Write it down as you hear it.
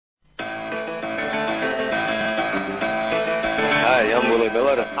Hi, I'm Willie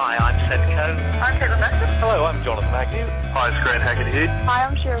Miller. Hi, I'm Senko. I'm Caitlin Baxter. Hello, I'm Jonathan Agnew. Hi, it's Grant Hackett. Hi,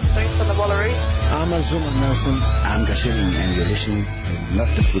 I'm Sharon Stokes on the Wallaroo. I'm Azuma Nelson. I'm Gashelin, and you're listening to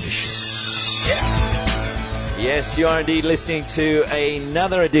Not the Footy Show. Yeah. Yes, you are indeed listening to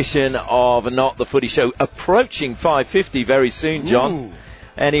another edition of Not the Footy Show, approaching 5:50 very soon, John. Ooh.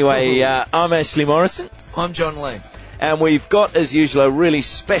 Anyway, I'm Ashley Morrison. I'm John Lee. And we've got, as usual, a really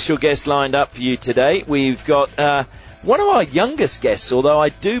special guest lined up for you today. We've got one of our youngest guests, although I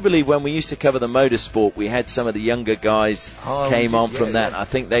do believe when we used to cover the motorsport, we had some of the younger guys came on from that. I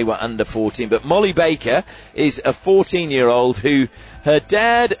think they were under 14. But Molly Baker is a 14-year-old who her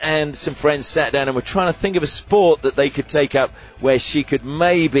dad and some friends sat down and were trying to think of a sport that they could take up where she could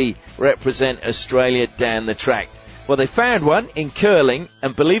maybe represent Australia down the track. Well, they found one in curling,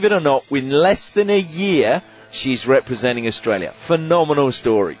 and believe it or not, in less than a year, she's representing Australia. Phenomenal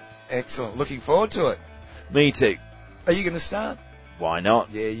story. Excellent. Looking forward to it. Me too. Are you going to start? Why not?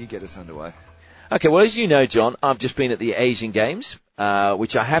 Yeah, you get us underway. Okay, well, as you know, John, I've just been at the Asian Games,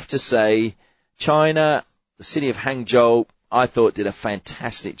 which I have to say, China, the city of Hangzhou, I thought did a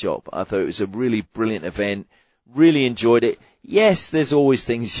fantastic job. I thought it was a really brilliant event. Really enjoyed it. Yes, there's always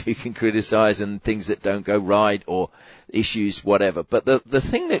things you can criticize and things that don't go right or issues, whatever. But the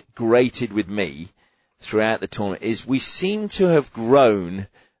thing that grated with me throughout the tournament is we seem to have grown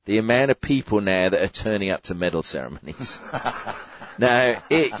the amount of people now that are turning up to medal ceremonies. Now,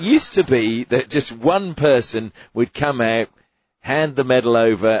 it used to be that just one person would come out, hand the medal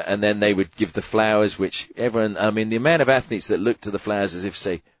over, and then they would give the flowers, which everyone, I mean, the amount of athletes that look to the flowers as if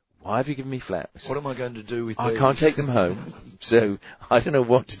say, why have you given me flowers? What am I going to do with these? I can't take them home, so I don't know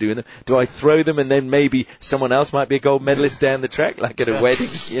what to do with them. Do I throw them and then maybe someone else might be a gold medalist down the track, like at a wedding,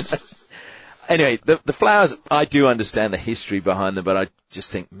 you know? Anyway, the flowers, I do understand the history behind them, but I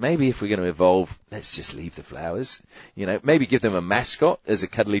just think maybe if we're going to evolve, let's just leave the flowers. You know, maybe give them a mascot as a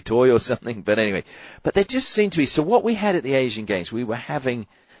cuddly toy or something. But anyway, but they just seem to be. So what we had at the Asian Games, we were having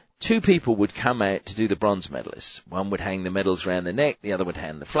two people would come out to do the bronze medalists. One would hang the medals around the neck, the other would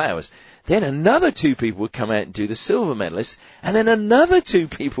hand the flowers. Then another two people would come out and do the silver medalists, and then another two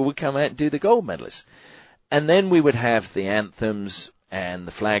people would come out and do the gold medalists. And then we would have the anthems and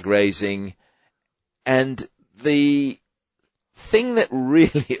the flag raising. And the thing that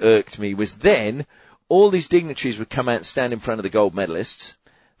really irked me was then all these dignitaries would come out and stand in front of the gold medalists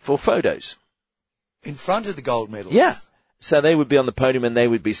for photos. In front of the gold medalists? Yeah. So they would be on the podium and they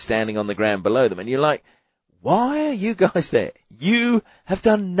would be standing on the ground below them. And you're like, why are you guys there? You have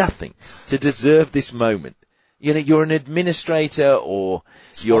done nothing to deserve this moment. You know, you're an administrator or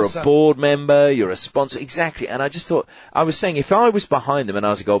you're a board member, you're a sponsor. Exactly. And I just thought, I was saying, if I was behind them and I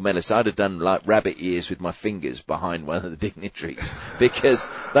was a gold medalist, I'd have done like rabbit ears with my fingers behind one of the dignitaries because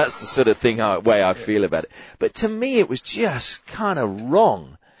that's the sort of way I feel about it. But to me, it was just kind of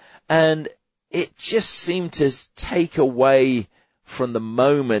wrong. And it just seemed to take away from the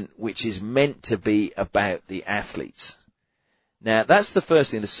moment which is meant to be about the athletes. Now, that's the first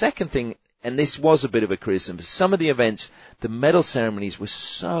thing. The second thing, and this was a bit of a criticism, but some of the events, the medal ceremonies were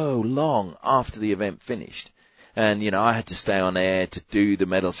so long after the event finished. And, you know, I had to stay on air to do the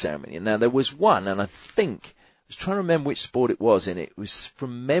medal ceremony. And now there was one, and I was trying to remember which sport it was, and it was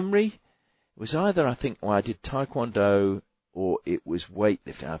from memory. It was either, I did Taekwondo or it was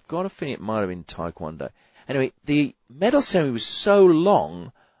weightlifting. I've got a feeling it might have been Taekwondo. Anyway, the medal ceremony was so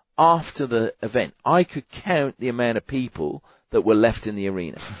long after the event, I could count the amount of people that were left in the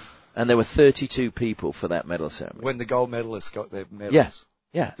arena. And there were 32 people for that medal ceremony. When the gold medalists got their medals?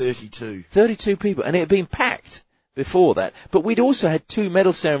 Yeah. 32. 32 people. And it had been packed before that. But we'd also had two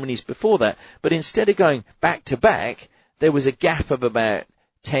medal ceremonies before that. But instead of going back to back, there was a gap of about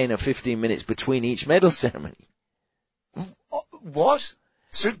 10 or 15 minutes between each medal ceremony. What?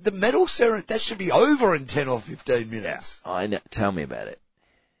 So the medal ceremony, that should be over in 10 or 15 minutes. I know. Tell me about it.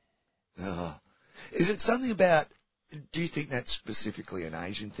 Is it something about, do you think that's specifically an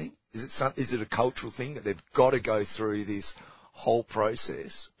Asian thing? Is it a cultural thing that they've got to go through this whole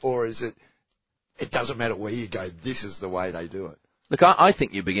process? Or is it doesn't matter where you go, this is the way they do it? Look, I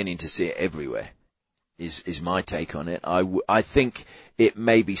think you're beginning to see it everywhere, is my take on it. I think it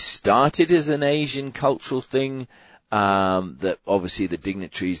maybe started as an Asian cultural thing, that obviously the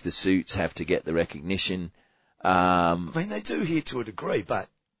dignitaries, the suits have to get the recognition. I mean, they do here to a degree, but,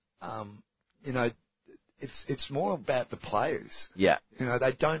 you know, it's more about the players. Yeah. You know,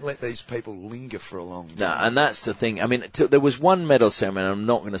 they don't let these people linger for a long time. No, and that's the thing. I mean, there was one medal ceremony, I'm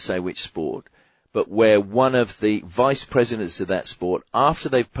not going to say which sport, but where one of the vice presidents of that sport, after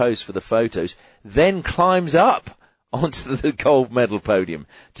they've posed for the photos, then climbs up onto the gold medal podium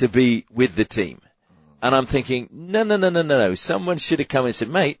to be with the team. And I'm thinking, no. Someone should have come and said,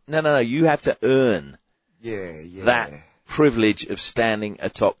 mate, no, you have to earn that privilege of standing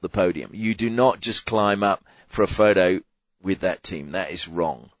atop the podium. You do not just climb up for a photo with that team. That is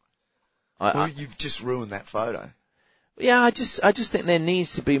wrong. You've just ruined that photo. Yeah, I just think there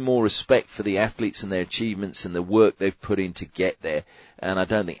needs to be more respect for the athletes and their achievements and the work they've put in to get there. And I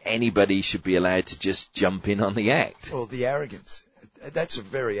don't think anybody should be allowed to just jump in on the act. Well, the arrogance. That's a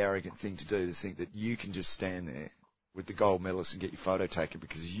very arrogant thing to do, to think that you can just stand there with the gold medalist and get your photo taken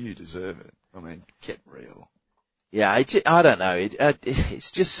because you deserve it. I mean, get real. Yeah, I don't know.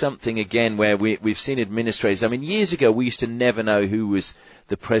 It's just something, again, where we've seen administrators. I mean, years ago, we used to never know who was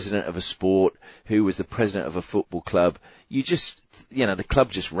the president of a sport, who was the president of a football club. The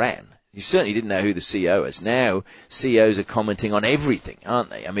club just ran. You certainly didn't know who the CEO is. Now, CEOs are commenting on everything, aren't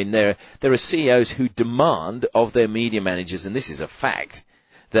they? I mean, there are CEOs who demand of their media managers, and this is a fact,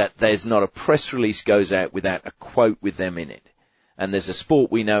 that there's not a press release goes out without a quote with them in it. And there's a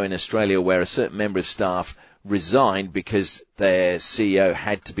sport we know in Australia where a certain member of staff resigned because their CEO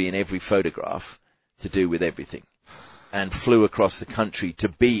had to be in every photograph to do with everything, and flew across the country to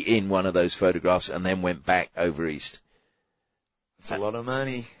be in one of those photographs and then went back over east. It's a lot of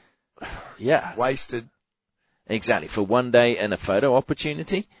money. Yeah. Wasted. Exactly. For one day and a photo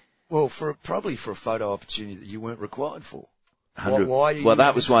opportunity? Well, probably for a photo opportunity that you weren't required for. 100. Why are you well,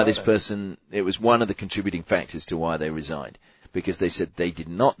 that was why photos? this person, it was one of the contributing factors to why they resigned. Because they said they did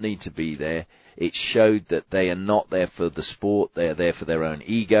not need to be there. It showed that they are not there for the sport. They are there for their own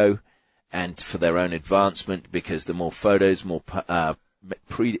ego and for their own advancement, because the more photos, more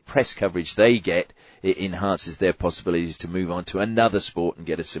press coverage they get, it enhances their possibilities to move on to another sport and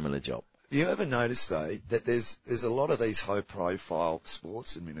get a similar job. Have you ever noticed, though, that there's a lot of these high-profile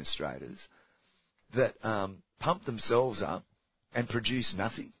sports administrators that pump themselves up and produce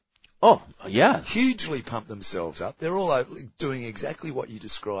nothing? Oh, yeah. Hugely pump themselves up. They're all doing exactly what you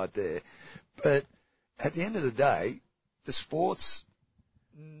described there. But at the end of the day, the sport's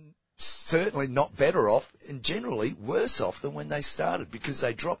certainly not better off and generally worse off than when they started, because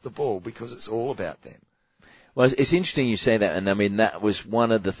they dropped the ball because it's all about them. Well, it's interesting you say that, and I mean, that was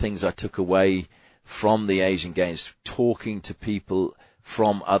one of the things I took away from the Asian Games, talking to people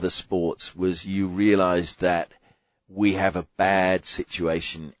from other sports, was you realize that we have a bad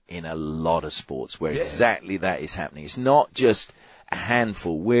situation in a lot of sports where exactly that is happening. It's not just a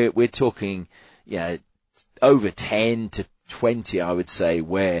handful. We're talking, over 10 to 20, I would say,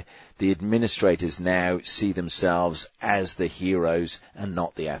 where the administrators now see themselves as the heroes and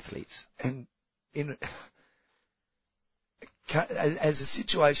not the athletes. And as the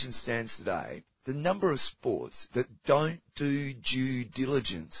situation stands today, the number of sports that don't do due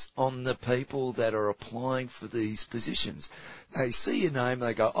diligence on the people that are applying for these positions. They see your name,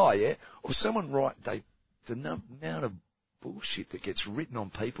 they go, oh yeah, or someone the amount of bullshit that gets written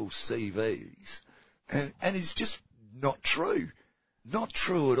on people's CVs, and it's just not true. Not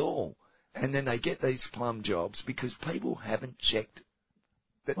true at all. And then they get these plum jobs because people haven't checked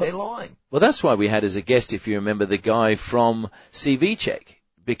that they're lying. Well, that's why we had as a guest, if you remember, the guy from CV Check,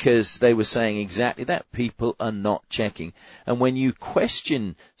 because they were saying exactly that. People are not checking. And when you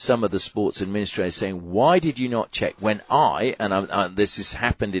question some of the sports administrators saying, why did you not check? When this has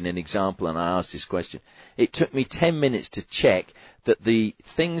happened in an example, and I asked this question, it took me 10 minutes to check that the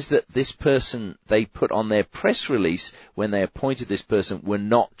things that this person, they put on their press release when they appointed this person were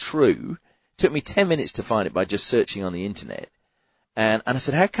not true. It took me 10 minutes to find it by just searching on the internet. And I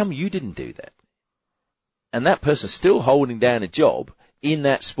said, how come you didn't do that? And that person's still holding down a job in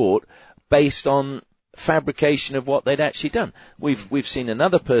that sport based on fabrication of what they'd actually done. We've seen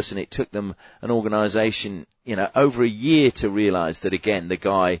another person, it took them an organisation, over a year to realise that, again, the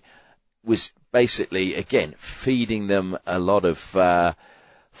guy was basically, again, feeding them a lot of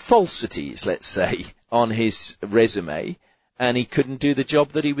falsities, let's say, on his resume, and he couldn't do the job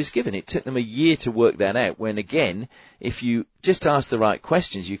that he was given. It took them a year to work that out, when, again, if you just ask the right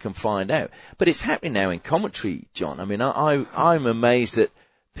questions, you can find out. But it's happening now in commentary, John. I mean, I'm amazed at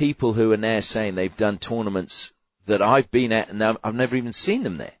people who are now saying they've done tournaments that I've been at and I've never even seen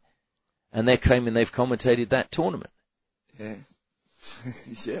them there. And they're claiming they've commentated that tournament. Yeah.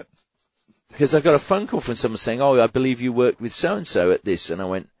 Yeah. Because I got a phone call from someone saying, oh, I believe you worked with so-and-so at this. And I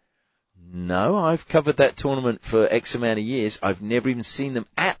went, no, I've covered that tournament for X amount of years. I've never even seen them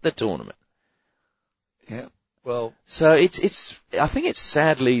at the tournament. Yeah. Well, so I think it's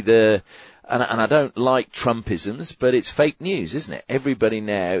sadly and I don't like Trumpisms, but it's fake news, isn't it? Everybody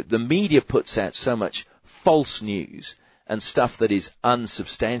now, the media puts out so much false news and stuff that is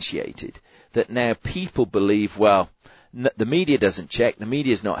unsubstantiated that now people believe, well, the media doesn't check. The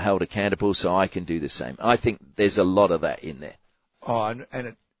media's not held accountable, so I can do the same. I think there's a lot of that in there. Oh,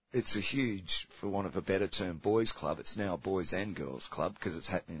 and it's a huge, for want of a better term, boys' club. It's now a boys and girls' club because it's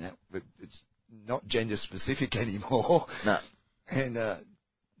happening that, but it's not gender specific anymore. No. And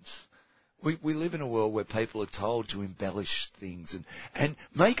we live in a world where people are told to embellish things and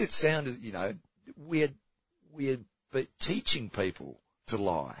make it sound, you know, we're but teaching people to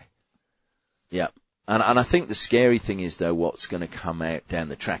lie. Yeah. And I think the scary thing is, though, what's going to come out down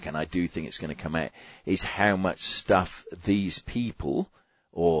the track, and I do think it's going to come out, is how much stuff these people,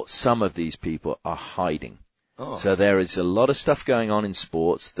 or some of these people, are hiding. Oh. So there is a lot of stuff going on in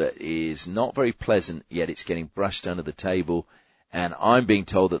sports that is not very pleasant, yet it's getting brushed under the table. And I'm being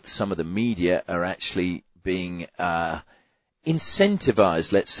told that some of the media are actually being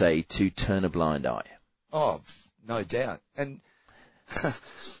incentivized, let's say, to turn a blind eye. Oh, no doubt. And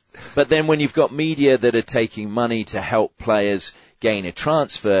but then when you've got media that are taking money to help players gain a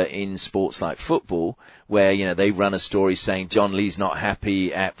transfer in sports like football, where, you know, they run a story saying John Lee's not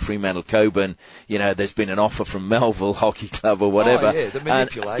happy at Fremantle Coburn, you know, there's been an offer from Melville Hockey Club or whatever. Oh, yeah, the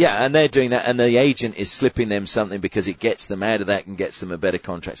manipulation. And they're doing that, and the agent is slipping them something because it gets them out of that and gets them a better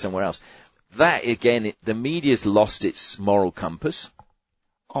contract somewhere else. That, again, the media's lost its moral compass.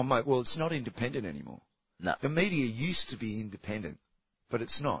 Oh, mate, well, it's not independent anymore. No. The media used to be independent, but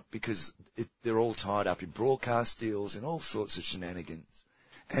it's not because they're all tied up in broadcast deals and all sorts of shenanigans.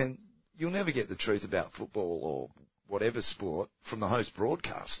 And you'll never get the truth about football or whatever sport from the host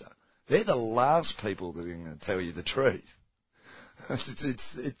broadcaster. They're the last people that are going to tell you the truth.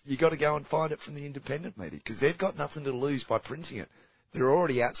 You got to go and find it from the independent media because they've got nothing to lose by printing it. They're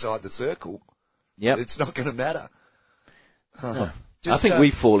already outside the circle. Yep. It's not going to matter. No. I think we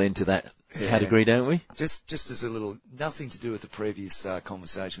fall into that category, don't we? Just as a little, nothing to do with the previous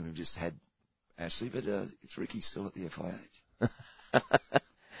conversation we've just had, Ashley, but is Ricky still at the FIH?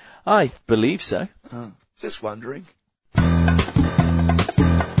 I believe so. Just wondering.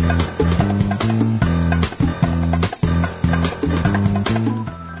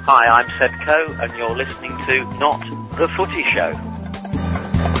 Hi, I'm Sedco, and you're listening to Not the Footy Show.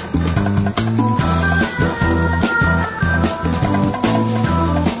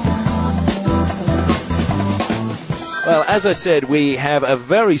 Well, as I said, we have a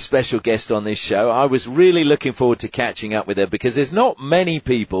very special guest on this show. I was really looking forward to catching up with her because there's not many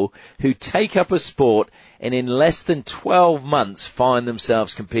people who take up a sport and in less than 12 months find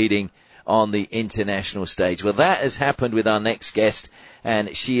themselves competing on the international stage. Well, that has happened with our next guest,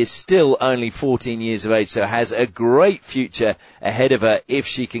 and she is still only 14 years of age, so has a great future ahead of her if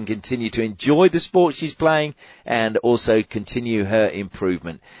she can continue to enjoy the sport she's playing and also continue her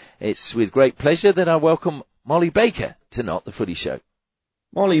improvement. It's with great pleasure that I welcome Molly Baker to Not the Footy Show.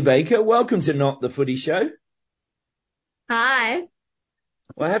 Molly Baker, welcome to Not the Footy Show. Hi.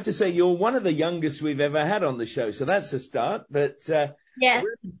 Well, I have to say you're one of the youngest we've ever had on the show, so that's a start. But Yeah.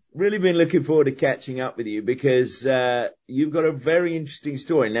 really been looking forward to catching up with you because you've got a very interesting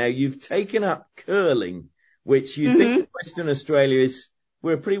story. Now, you've taken up curling, which you think Western Australia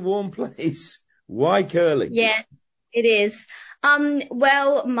we're a pretty warm place. Why curling? Yes, it is.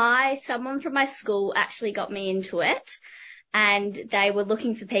 Well, someone from my school actually got me into it, and they were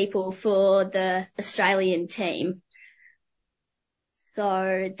looking for people for the Australian team.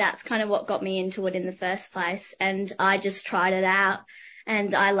 So that's kind of what got me into it in the first place, and I just tried it out,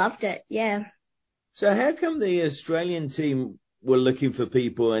 and I loved it, yeah. So how come the Australian team were looking for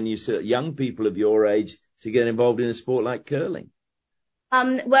people, and you said young people of your age, to get involved in a sport like curling?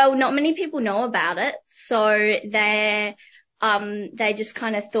 Well, not many people know about it, so they just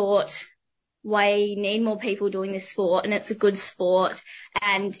kind of thought, we need more people doing this sport, and it's a good sport,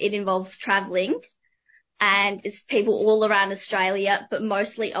 and it involves travelling, and it's people all around Australia, but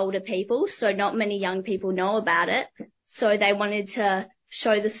mostly older people, so not many young people know about it. So they wanted to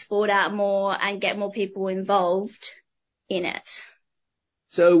show the sport out more and get more people involved in it.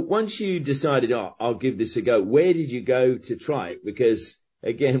 So once you decided, I'll give this a go, where did you go to try it? Because,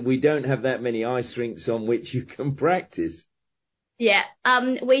 again, we don't have that many ice rinks on which you can practice. Yeah,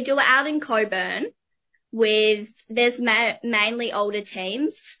 we do it out in Coburn there's mainly older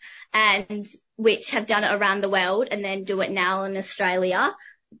teams and which have done it around the world and then do it now in Australia.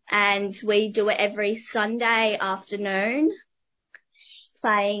 And we do it every Sunday afternoon,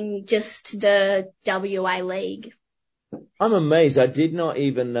 playing just the WA League. I'm amazed. I did not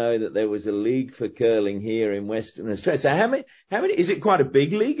even know that there was a league for curling here in Western Australia. So how many, is it quite a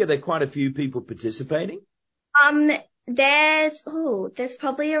big league? Are there quite a few people participating? There's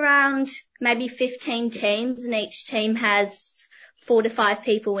probably around maybe 15 teams, and each team has 4 to 5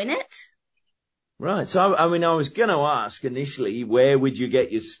 people in it. Right. So, I mean, I was going to ask initially, where would you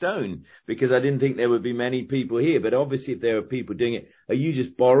get your stone? Because I didn't think there would be many people here. But obviously, if there are people doing it, are you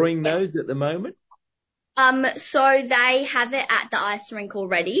just borrowing those at the moment? So they have it at the ice rink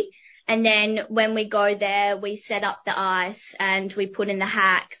already. And then when we go there, we set up the ice and we put in the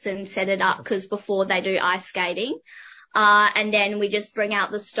hacks and set it up because before they do ice skating. And then we just bring out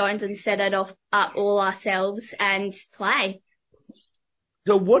the stones and set it up all ourselves and play.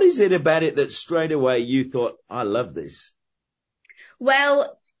 So what is it about it that straight away you thought, I love this?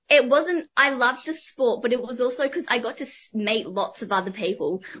 Well, it wasn't, I loved the sport, but it was also because I got to meet lots of other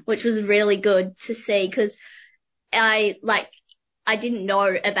people, which was really good to see because I didn't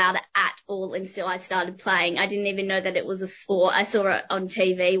know about it at all until I started playing. I didn't even know that it was a sport. I saw it on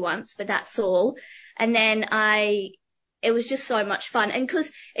TV once, but that's all. And then it was just so much fun. And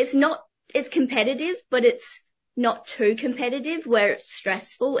because it's competitive, but it's not too competitive where it's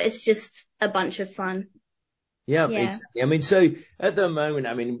stressful. It's just a bunch of fun. Yeah, exactly. I mean, so at the moment,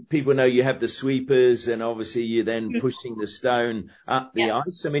 I mean, people know you have the sweepers and obviously you're then pushing the stone up the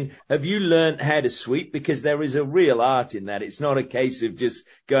ice. I mean, have you learned how to sweep? Because there is a real art in that. It's not a case of just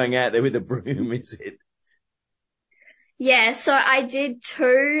going out there with a broom, is it? Yeah, so I did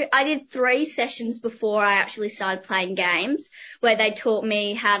 3 sessions before I actually started playing games where they taught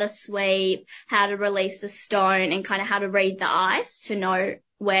me how to sweep, how to release the stone and kind of how to read the ice to know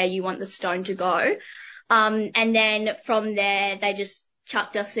where you want the stone to go. And then from there, they just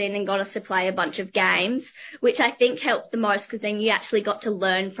chucked us in and got us to play a bunch of games, which I think helped the most because then you actually got to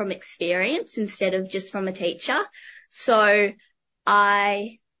learn from experience instead of just from a teacher. So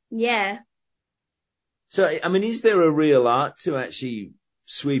So, I mean, is there a real art to actually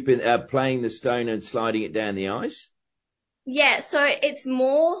playing the stone and sliding it down the ice? Yeah, so it's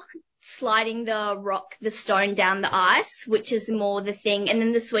more sliding the stone down the ice, which is more the thing. And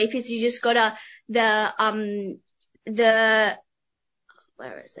then the sweep is you just gotta, where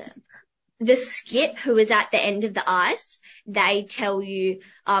is it? The skip who is at the end of the ice, they tell you,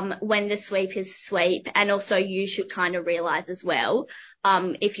 when the sweep is sweep. And also you should kind of realize as well,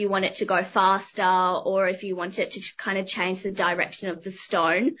 if you want it to go faster or if you want it to kind of change the direction of the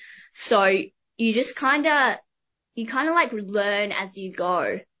stone. So you just kind of like learn as you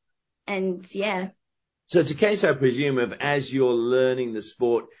go. And yeah. So it's a case, I presume, of as you're learning the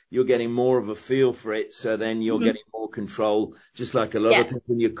sport, you're getting more of a feel for it. So then you're getting more control, just like a lot of things,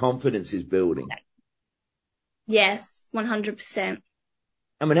 and your confidence is building. Yes, 100%.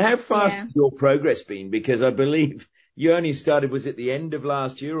 I mean, how fast has your progress been? Because I believe you only started, was it the end of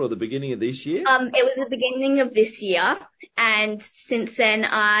last year or the beginning of this year? It was the beginning of this year. And since then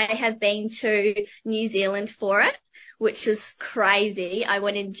I have been to New Zealand for it, which was crazy. I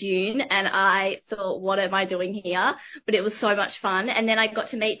went in June and I thought, what am I doing here? But it was so much fun. And then I got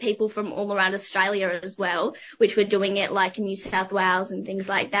to meet people from all around Australia as well, which were doing it like in New South Wales and things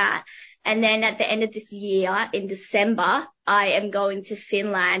like that. And then at the end of this year, in December, I am going to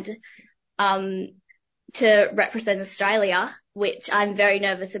Finland, to represent Australia, which I'm very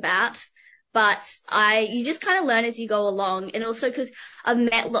nervous about. But you just kind of learn as you go along. And also because I've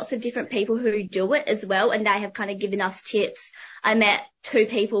met lots of different people who do it as well, and they have kind of given us tips. I met 2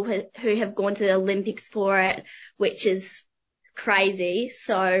 people who have gone to the Olympics for it, which is crazy.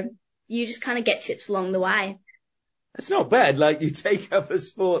 So you just kind of get tips along the way. That's not bad. Like you take up a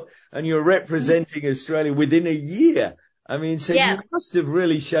sport and you're representing Australia within a year. I mean, so you must have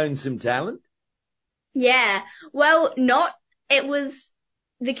really shown some talent. Yeah. Well, it was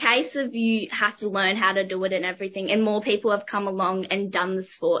the case of you have to learn how to do it and everything. And more people have come along and done the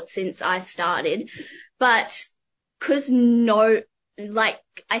sport since I started. But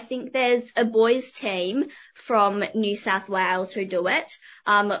I think there's a boys team from New South Wales who do it,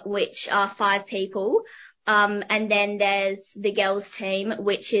 which are 5 people. And then there's the girls team,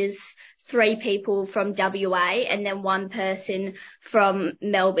 which is 3 people from WA and then 1 person from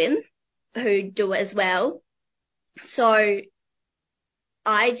Melbourne who do it as well. So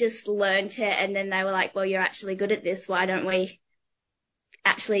I just learned it and then they were like, well, you're actually good at this. Why don't we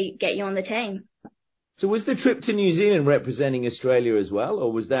actually get you on the team? So was the trip to New Zealand representing Australia as well,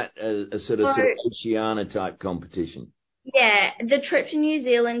 or was that a sort of Oceania type competition? Yeah, the trip to New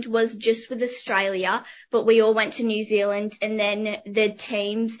Zealand was just with Australia, but we all went to New Zealand and then the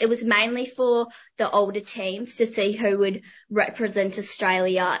teams, it was mainly for the older teams to see who would represent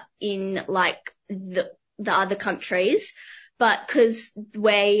Australia in like the other countries. But cause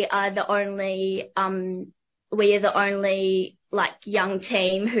we are the only like young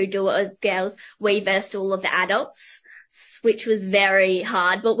team who do it with girls, we versed all of the adults, which was very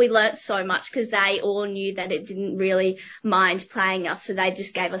hard, but we learnt so much because they all knew that it didn't really mind playing us. So they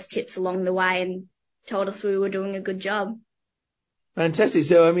just gave us tips along the way and told us we were doing a good job. Fantastic.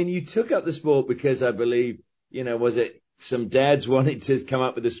 So, I mean, you took up the sport because I believe, was it some dads wanted to come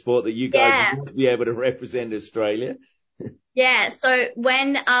up with a sport that you guys might be able to represent Australia? Yeah. So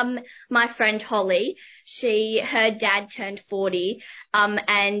when, my friend Holey, her dad turned 40,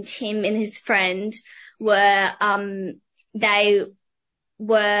 and him and his friend were, they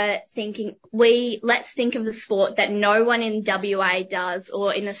were thinking, let's think of the sport that no one in WA does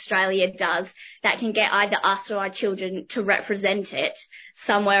or in Australia does that can get either us or our children to represent it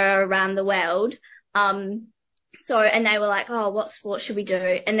somewhere around the world. And they were like, oh, what sport should we do?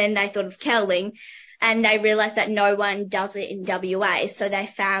 And then they thought of curling, and they realized that no one does it in WA. So they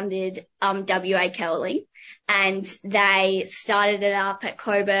founded, WA Curling, and they started it up at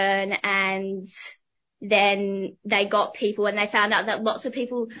Coburn, and then they got people, and they found out that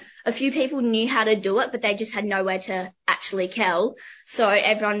a few people knew how to do it, but they just had nowhere to actually curl. So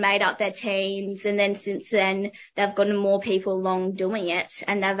everyone made up their teams, and then since then they've gotten more people along doing it,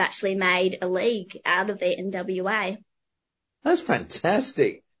 and they've actually made a league out of it in WA. That's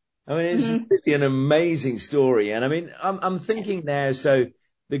fantastic. I mean, it's really an amazing story. And I mean, I'm thinking now, so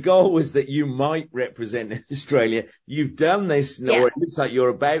the goal was that you might represent Australia. You've done this, or it looks like you're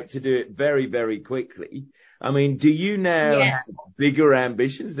about to do it very, very quickly. I mean, do you now have bigger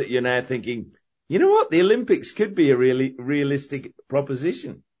ambitions that you're now thinking, you know what, the Olympics could be a really realistic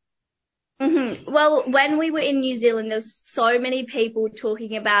proposition? Mm-hmm. Well, when we were in New Zealand, there's so many people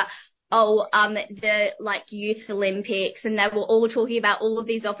talking about, the Youth Olympics, and they were all talking about all of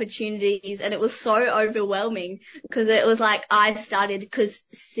these opportunities, and it was so overwhelming because it was like because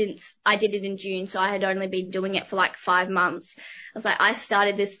since I did it in June, so I had only been doing it for 5 months. I was like, I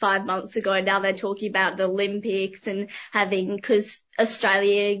started this 5 months ago, and now they're talking about the Olympics and because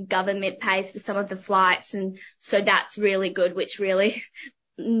Australia government pays for some of the flights, and so that's really good, which really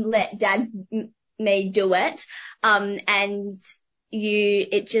let Dad me do it.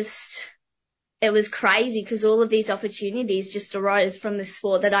 It was crazy because all of these opportunities just arose from the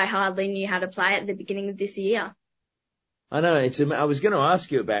sport that I hardly knew how to play at the beginning of this year. I know. I was going to ask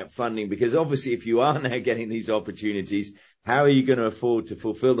you about funding, because obviously if you are now getting these opportunities, how are you going to afford to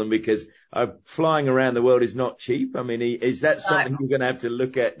fulfill them? Because flying around the world is not cheap. I mean, is that something you're going to have to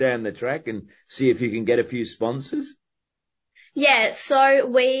look at down the track and see if you can get a few sponsors? Yeah.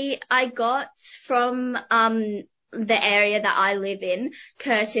 So I got from, the area that I live in,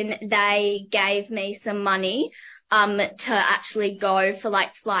 Curtin, they gave me some money, to actually go for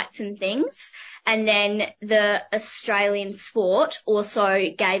flights and things. And then the Australian sport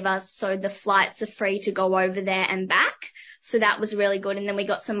also gave us, so the flights are free to go over there and back. So that was really good. And then we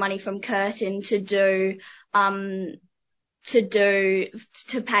got some money from Curtin to pay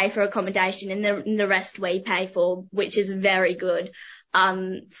for accommodation, and the rest we pay for, which is very good.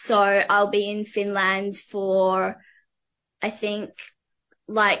 So I'll be in Finland for, I think,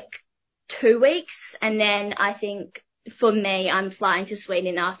 2 weeks. And then I think for me, I'm flying to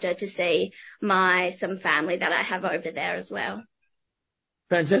Sweden after to see some family that I have over there as well.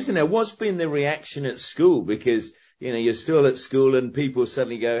 Fantastic. Now, what's been the reaction at school? Because, you're still at school and people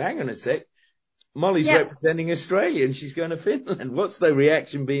suddenly go, hang on a sec, Molly's representing Australia and she's going to Finland. What's the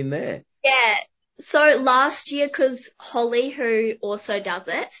reaction been there? Yeah. So last year, because Holly, who also does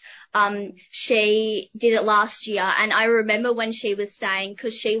it, she did it last year, and I remember when she was saying,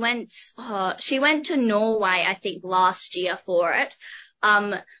 because she went to Norway, I think, last year for it,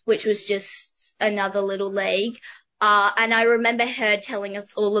 which was just another little league. And I remember her telling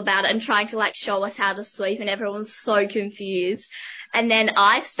us all about it and trying to show us how to sweep, and everyone was so confused. And then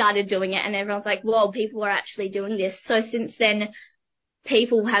I started doing it, and everyone's like, whoa, people are actually doing this. So since then,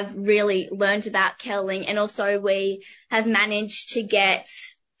 people have really learned about curling, and also we have managed to get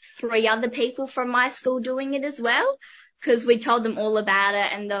 3 other people from my school doing it as well, because we told them all about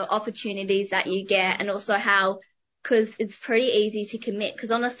it and the opportunities that you get, and also because it's pretty easy to commit, because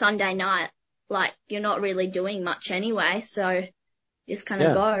on a Sunday night, you're not really doing much anyway, so just kind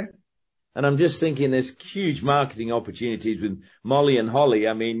of go. And I'm just thinking there's huge marketing opportunities with Molly and Holly.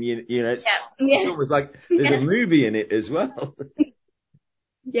 I mean, it's almost like there's a movie in it as well.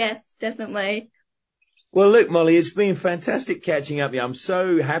 Yes, definitely. Well, look, Molly, it's been fantastic catching up with you. I'm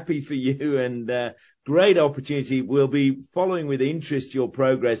so happy for you, and great opportunity. We'll be following with interest your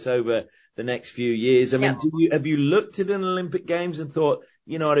progress over the next few years. I mean, have you looked at an Olympic Games and thought,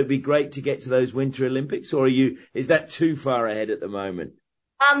 it'd be great to get to those Winter Olympics, or is that too far ahead at the moment?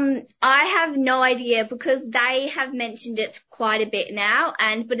 I have no idea, because they have mentioned it quite a bit now,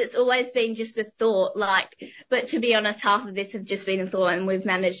 but it's always been just a thought, but to be honest, half of this have just been a thought and we've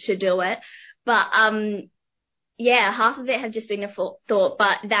managed to do it. But, yeah, half of it have just been a thought,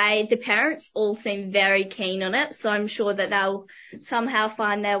 but the parents all seem very keen on it. So I'm sure that they'll somehow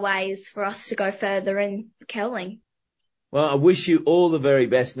find their ways for us to go further in curling. Well, I wish you all the very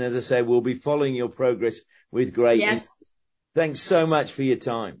best. And as I say, we'll be following your progress with great interest. Thanks so much for your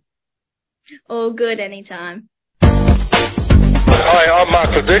time. All good anytime. Hi, I'm Mark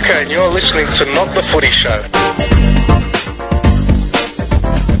Leduca and you're listening to Not the Footy Show.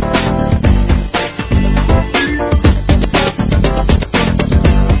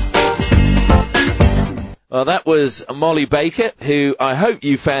 Well, that was Molly Baker, who I hope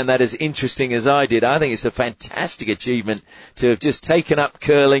you found that as interesting as I did. I think it's a fantastic achievement to have just taken up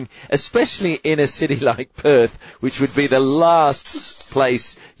curling, especially in a city like Perth, which would be the last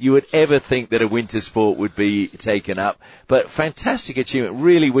place you would ever think that a winter sport would be taken up. But fantastic achievement.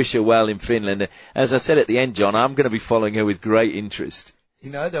 Really wish her well in Finland. As I said at the end, John, I'm going to be following her with great interest.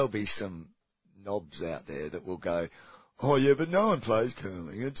 You know, there'll be some knobs out there that will go, oh, yeah, but no one plays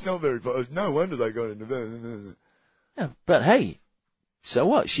curling. It's not very – no wonder they got into – Yeah, but, hey, so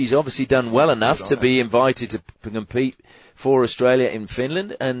what? She's obviously done well enough to be invited to compete for Australia in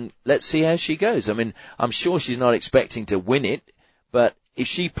Finland, and let's see how she goes. I mean, I'm sure she's not expecting to win it, but if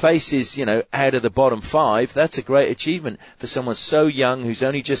she places, you know, out of the bottom 5, that's a great achievement for someone so young who's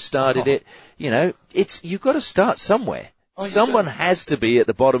only just started it. You know, you've got to start somewhere. Someone has to be at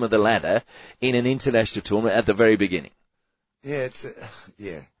the bottom of the ladder in an international tournament at the very beginning. Yeah,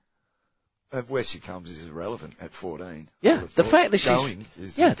 where she comes is irrelevant at 14. Yeah, the fact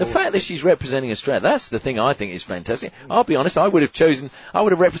that she's representing Australia, that's the thing I think is fantastic. I'll be honest, I would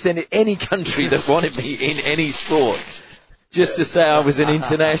have represented any country that wanted me in any sport, just to say I was an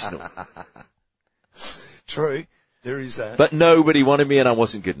international. True, there is that. But nobody wanted me and I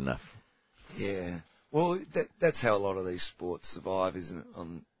wasn't good enough. Yeah, well, that's how a lot of these sports survive, isn't it?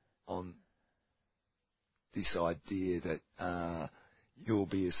 On this idea that you'll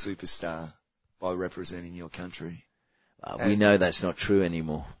be a superstar by representing your country. We know that's not true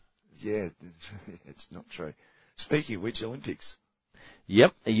anymore. Yeah, it's not true. Speaking of which, Olympics.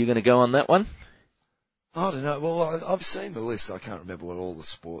 Yep, are you going to go on that one? I don't know. Well, I've seen the list. I can't remember what all the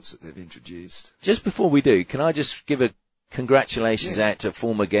sports that they've introduced. Just before we do, can I just give a congratulations out to a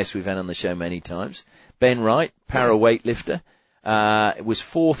former guest we've had on the show many times, Ben Wright, para weightlifter. Was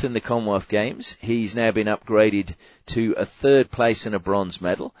 4th in the Commonwealth Games. He's now been upgraded to a 3rd place and a bronze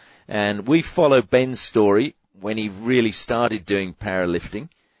medal. And we followed Ben's story when he really started doing powerlifting.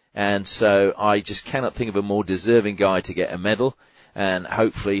 And so I just cannot think of a more deserving guy to get a medal. And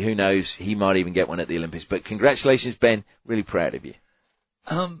hopefully, who knows, he might even get one at the Olympics. But congratulations, Ben. Really proud of you.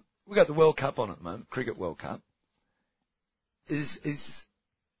 We got the World Cup on at the moment, Cricket World Cup. Has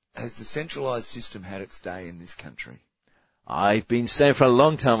the centralised system had its day in this country? I've been saying for a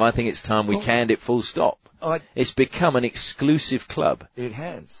long time, I think it's time we canned it full stop. It's become an exclusive club. It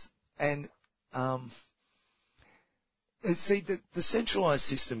has. And, see, the centralised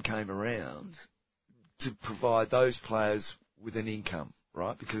system came around to provide those players with an income,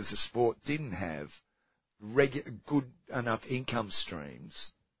 right? Because the sport didn't have good enough income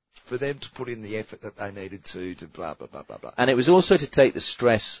streams for them to put in the effort that they needed to blah, blah, blah, blah, blah. And it was also to take the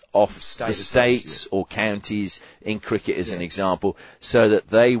stress off the states or counties in cricket as an example, so that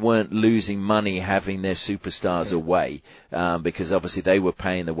they weren't losing money having their superstars away, because obviously they were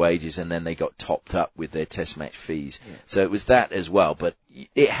paying the wages and then they got topped up with their test match fees. Yeah. So it was that as well, but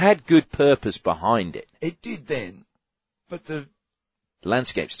it had good purpose behind it. It did then, but the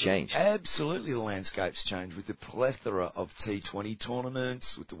landscape's changed. Absolutely, the landscape's changed with the plethora of T20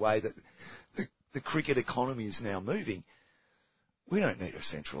 tournaments, with the way that the cricket economy is now moving. We don't need a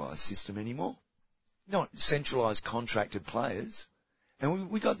centralised system anymore. Not centralised contracted players. And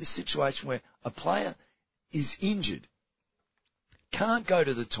we got this situation where a player is injured, can't go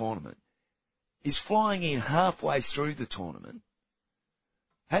to the tournament, is flying in halfway through the tournament,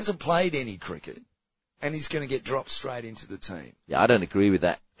 hasn't played any cricket, and he's going to get dropped straight into the team. Yeah, I don't agree with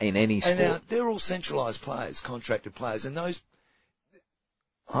that in any sport. And now, they're all centralised players, contracted players, and those,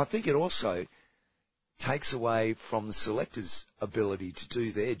 I think it also takes away from the selectors' ability to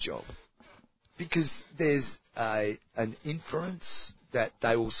do their job. Because there's an inference that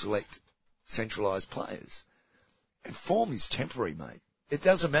they will select centralised players. And form is temporary, mate. It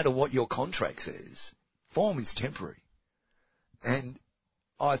doesn't matter what your contract says. Form is temporary. And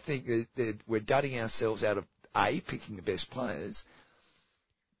I think that we're dudding ourselves out of, picking the best players,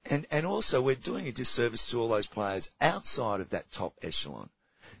 and also we're doing a disservice to all those players outside of that top echelon.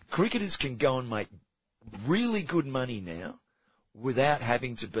 Cricketers can go and make really good money now without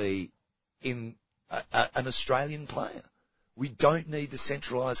having to be in an Australian player. We don't need the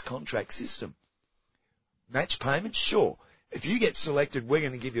centralised contract system. match payments, sure. If you get selected, we're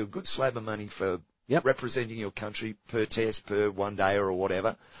going to give you a good slab of money for representing your country per test, per one day or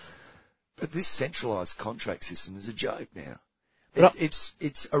whatever. But this centralised contract system is a joke now.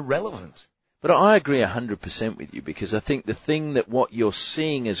 It's irrelevant. But I agree 100% with you, because I think the thing that what you're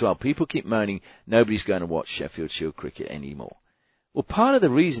seeing as well, people keep moaning nobody's going to watch Sheffield Shield cricket anymore. Well, part of the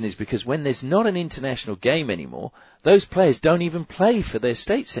reason is because when there's not an international game anymore, those players don't even play for their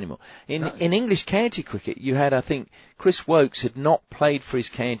states anymore. In English county cricket, you had, I think, Chris Wokes had not played for his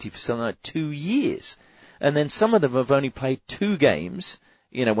county for something like 2 years. And then some of them have only played 2 games,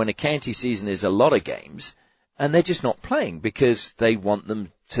 when a county season is a lot of games, and they're just not playing because they want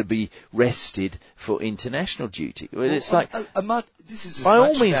them to be rested for international duty. It's like, this is by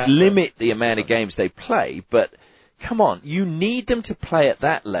all means, limit the amount of games they play, but come on, you need them to play at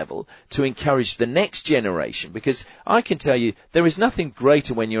that level to encourage the next generation, because I can tell you there is nothing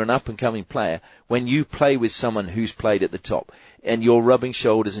greater when you're an up-and-coming player when you play with someone who's played at the top and you're rubbing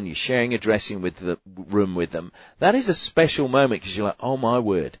shoulders and you're sharing a dressing room with them. That is a special moment because you're like, oh my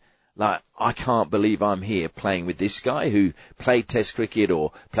word, like, I can't believe I'm here playing with this guy who played Test cricket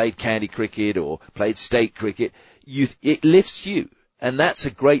or played county cricket or played state cricket. It lifts you. And that's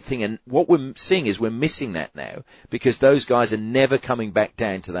a great thing. And what we're seeing is we're missing that now because those guys are never coming back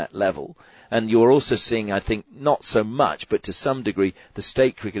down to that level. And you're also seeing, I think, not so much, but to some degree, the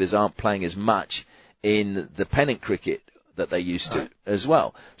state cricketers aren't playing as much in the pennant cricket that they used to as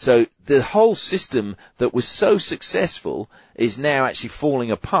well. So the whole system that was so successful is now actually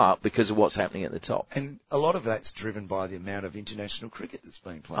falling apart because of what's happening at the top. And a lot of that's driven by the amount of international cricket that's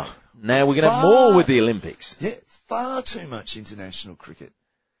being played. Now we're going to have more with the Olympics. Yeah, far too much international cricket.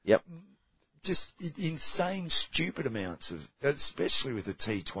 Yep. Just insane, stupid amounts of, especially with the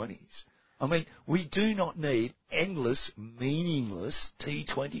T20s. I mean, we do not need endless, meaningless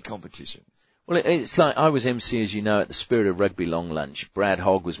T20 competitions. Well, it's like I was MC, as you know, at the Spirit of Rugby Long Lunch. Brad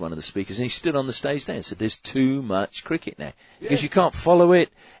Hogg was one of the speakers, and he stood on the stage there and said, there's too much cricket now. Because you can't follow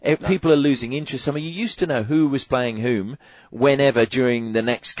it. People are losing interest. I mean, you used to know who was playing whom whenever during the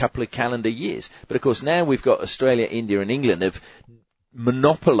next couple of calendar years. But, of course, now we've got Australia, India, and England have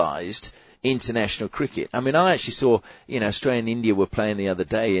monopolised international cricket. I mean, I actually saw, Australia and India were playing the other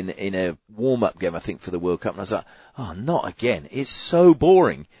day in a warm-up game, I think, for the World Cup, and I was like, oh, not again. It's so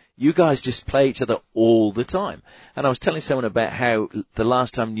boring. You guys just play each other all the time. And I was telling someone about how the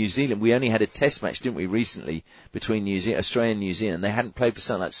last time New Zealand, we only had a test match, didn't we, recently, between Australia and New Zealand. They hadn't played for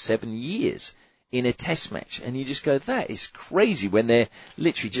something like 7 years in a test match. And you just go, that is crazy when they're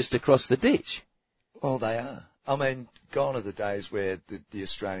literally just across the ditch. Well, they are. I mean, gone are the days where the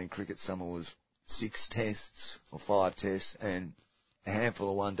Australian cricket summer was 6 tests or 5 tests and a handful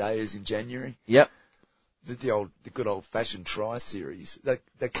of one-dayers in January. Yep. The good old-fashioned tri-series.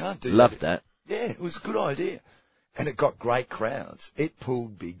 They can't do that. Loved that. Yeah, it was a good idea. And it got great crowds. It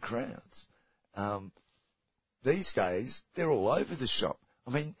pulled big crowds. These days, they're all over the shop.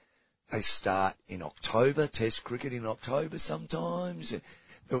 I mean, they start in October, test cricket in October sometimes.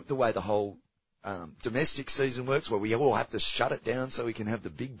 The way the whole domestic season works, where we all have to shut it down so we can have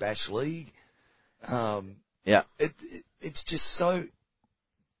the Big Bash League. It's just so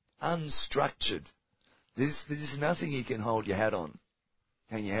unstructured. There's nothing you can hang your hat on,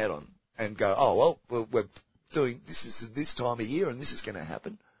 and go, oh, well, we're doing this time of year and this is going to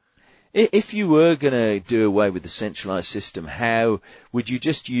happen. If you were going to do away with the centralised system, how would you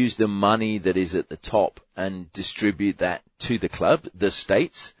just use the money that is at the top and distribute that to the club, the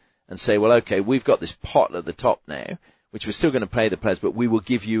states, and say, well, okay, we've got this pot at the top now, which we're still going to pay the players, but we will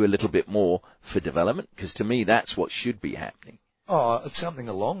give you a little bit more for development? Because to me, that's what should be happening. Oh, it's something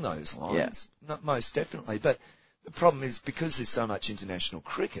along those lines. Yeah. Not most definitely. But the problem is because there's so much international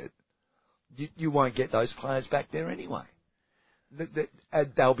cricket, you won't get those players back there anyway.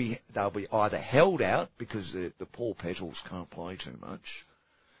 They'll be either held out because the Paul Petals can't play too much.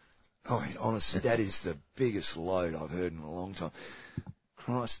 I mean, honestly, that is the biggest load I've heard in a long time.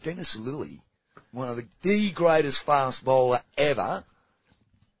 Christ, Dennis Lilly, one of the greatest fast bowler ever,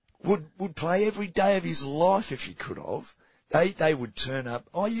 would play every day of his life if he could have. They would turn up.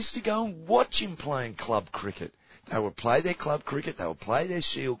 I used to go and watch him playing club cricket. They would play their club cricket. They would play their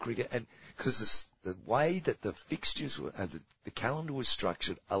shield cricket. And because the way that the fixtures were, the calendar was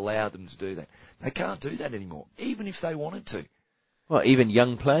structured allowed them to do that. They can't do that anymore, even if they wanted to. Well, even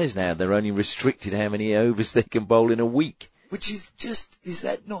young players now, they're only restricted how many overs they can bowl in a week. Which is is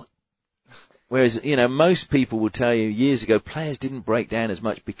that not? Whereas, most people will tell you years ago, players didn't break down as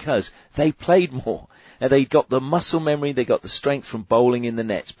much because they played more. And they got the muscle memory, they got the strength from bowling in the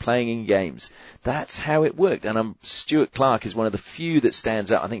nets, playing in games. That's how it worked. And Stuart Clark is one of the few that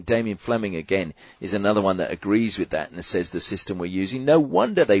stands out. I think Damien Fleming, again, is another one that agrees with that and says the system we're using, no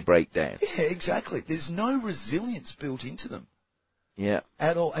wonder they break down. Yeah, exactly. There's no resilience built into them. Yeah.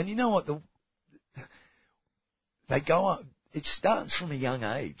 At all. And you know what? They go on. It starts from a young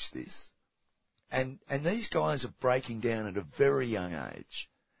age, this. And these guys are breaking down at a very young age.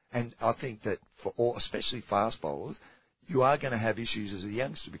 And I think that especially fast bowlers, you are going to have issues as a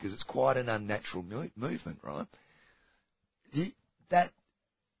youngster because it's quite an unnatural movement, right? That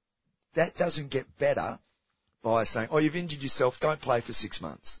doesn't get better by saying, oh, you've injured yourself, don't play for 6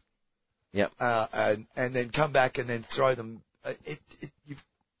 months. Yep. And then come back and then throw them.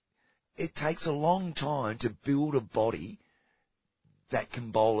 It takes a long time to build a body that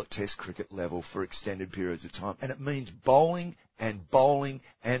can bowl at Test cricket level for extended periods of time. And it means bowling and bowling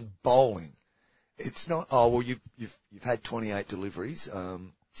and bowling. It's not, oh, well, you've had 28 deliveries.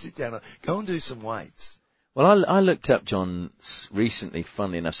 Sit down, go and do some weights. Well, I looked up John recently,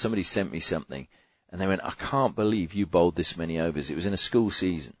 funnily enough. Somebody sent me something and they went, I can't believe you bowled this many overs. It was in a school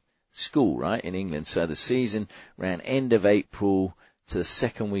season. School, right, in England. So the season ran end of April to the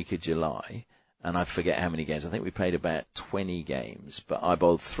second week of July. And I forget how many games. I think we played about 20 games, but I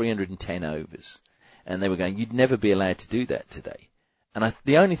bowled 310 overs. And they were going, you'd never be allowed to do that today. And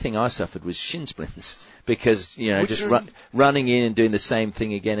the only thing I suffered was shin splints because, running in and doing the same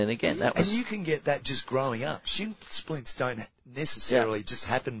thing again and again. And you can get that just growing up. Shin splints don't necessarily just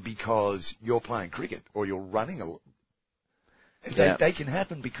happen because you're playing cricket or you're running a lot. They can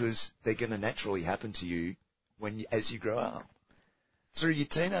happen because they're going to naturally happen to you as you grow up. Through your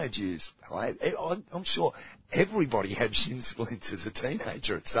teenage years, I'm sure everybody had shin splints as a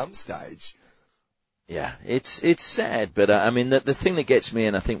teenager at some stage. Yeah, it's sad, but the thing that gets me,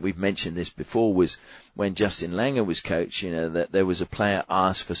 and I think we've mentioned this before, was when Justin Langer was coach, that there was a player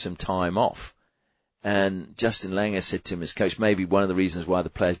asked for some time off. And Justin Langer said to him as coach, maybe one of the reasons why the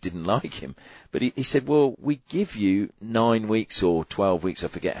players didn't like him, but he said, well, we give you 9 weeks or 12 weeks, I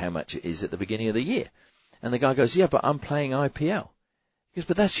forget how much it is, at the beginning of the year. And the guy goes, yeah, but I'm playing IPL. He goes,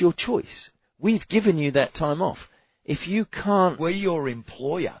 but that's your choice. We've given you that time off. If you can't... We're your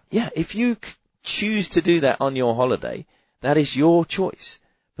employer. Yeah, if you choose to do that on your holiday, that is your choice.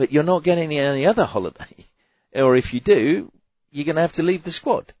 But you're not getting any other holiday. Or if you do, you're going to have to leave the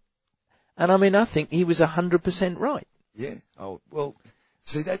squad. And I think he was 100% right. Yeah. Oh, well,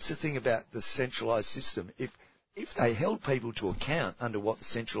 see, that's the thing about the centralised system. If they held people to account under what the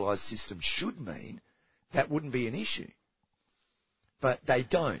centralised system should mean, that wouldn't be an issue. But they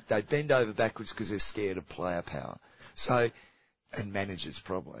don't. They bend over backwards because they're scared of player power. So, and managers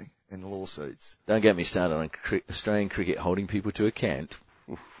probably, and lawsuits. Don't get me started on Australian cricket holding people to account.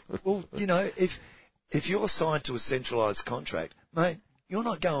 Well, if you're signed to a centralised contract, mate, you're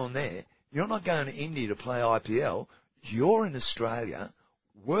not going there. You're not going to India to play IPL. You're in Australia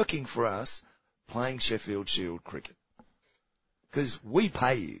working for us playing Sheffield Shield cricket. Because we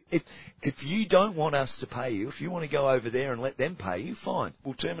pay you. If you don't want us to pay you, if you want to go over there and let them pay you, fine.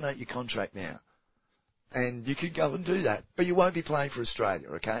 We'll terminate your contract now. And you could go and do that. But you won't be playing for Australia,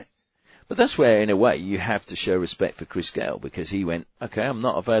 okay? But that's where, in a way, you have to show respect for Chris Gale because he went, okay, I'm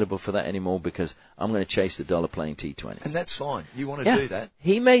not available for that anymore because I'm going to chase the dollar playing T20. And that's fine. You want to do that?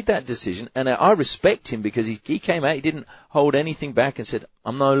 He made that decision, and I respect him because he came out, he didn't hold anything back and said,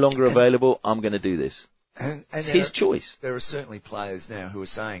 I'm no longer available, I'm going to do this. And it's his choice. There are certainly players now who are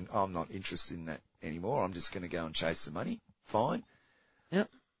saying, I'm not interested in that anymore. I'm just going to go and chase the money. Fine. Yep.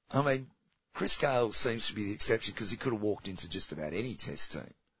 Chris Gale seems to be the exception because he could have walked into just about any test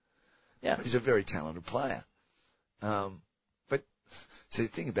team. Yeah. He's a very talented player. But see, the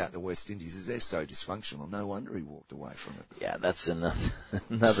thing about the West Indies is they're so dysfunctional. No wonder he walked away from it. Yeah, that's another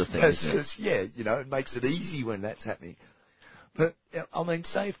thing. It makes it easy when that's happening. But,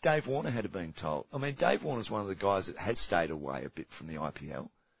 say if Dave Warner had been told. Dave Warner's one of the guys that has stayed away a bit from the IPL.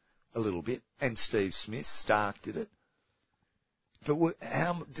 A little bit. And Steve Smith, Stark did it. But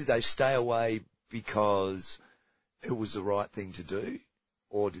how did they stay away because it was the right thing to do?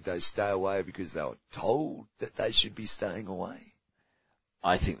 Or did they stay away because they were told that they should be staying away?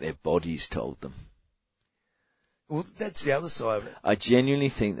 I think their bodies told them. Well, that's the other side of it. I genuinely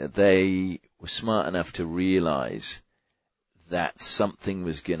think that they were smart enough to realise that something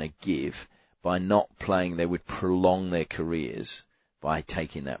was going to give. By not playing, they would prolong their careers by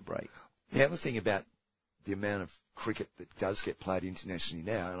taking that break. The other thing about the amount of cricket that does get played internationally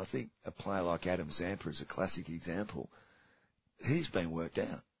now, and I think a player like Adam Zampa is a classic example, he's been worked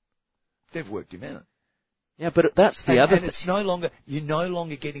out. They've worked him out. Yeah, but that's the other thing. It's no longer, you're no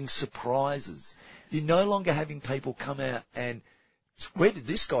longer getting surprises. You're no longer having people come out and, where did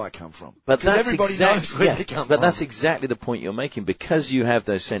this guy come from? But because that's everybody knows where they come from. But that's exactly the point you're making. Because you have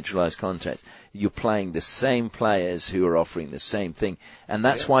those centralised contracts, you're playing the same players who are offering the same thing. And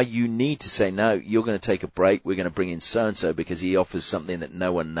that's why you need to say, no, you're going to take a break. We're going to bring in so-and-so because he offers something that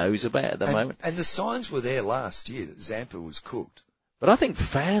no one knows about at the moment. And the signs were there last year that Zampa was cooked. But I think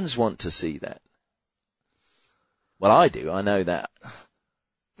fans want to see that. Well, I do. I know that.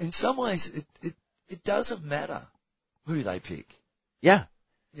 In some ways, it doesn't matter who they pick. Yeah.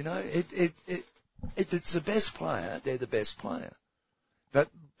 You know, if it's the best player, they're the best player. But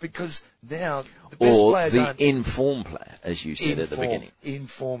because now the best players aren't... Or the in-form player, as you said at the beginning.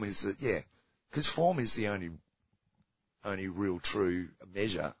 In-form is that, yeah. Because form is the only real true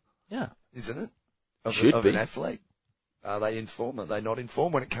measure. Yeah. Isn't it? Of an athlete. Are they in form? Are they not in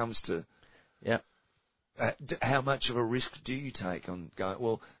form when it comes to... Yeah. How much of a risk do you take on going,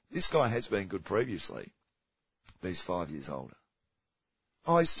 well, this guy has been good previously, but he's 5 years older.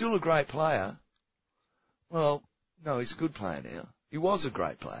 Oh, he's still a great player. Well, no, he's a good player now. He was a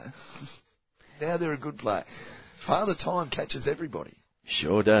great player. Now they're a good player. Father Time catches everybody.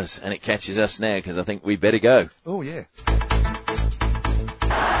 Sure does. And it catches us now because I think we better go. Oh, yeah. Some people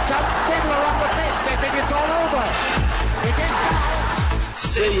are on the pitch. They think it's all over. It is now.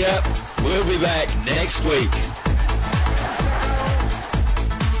 See ya. We'll be back next week.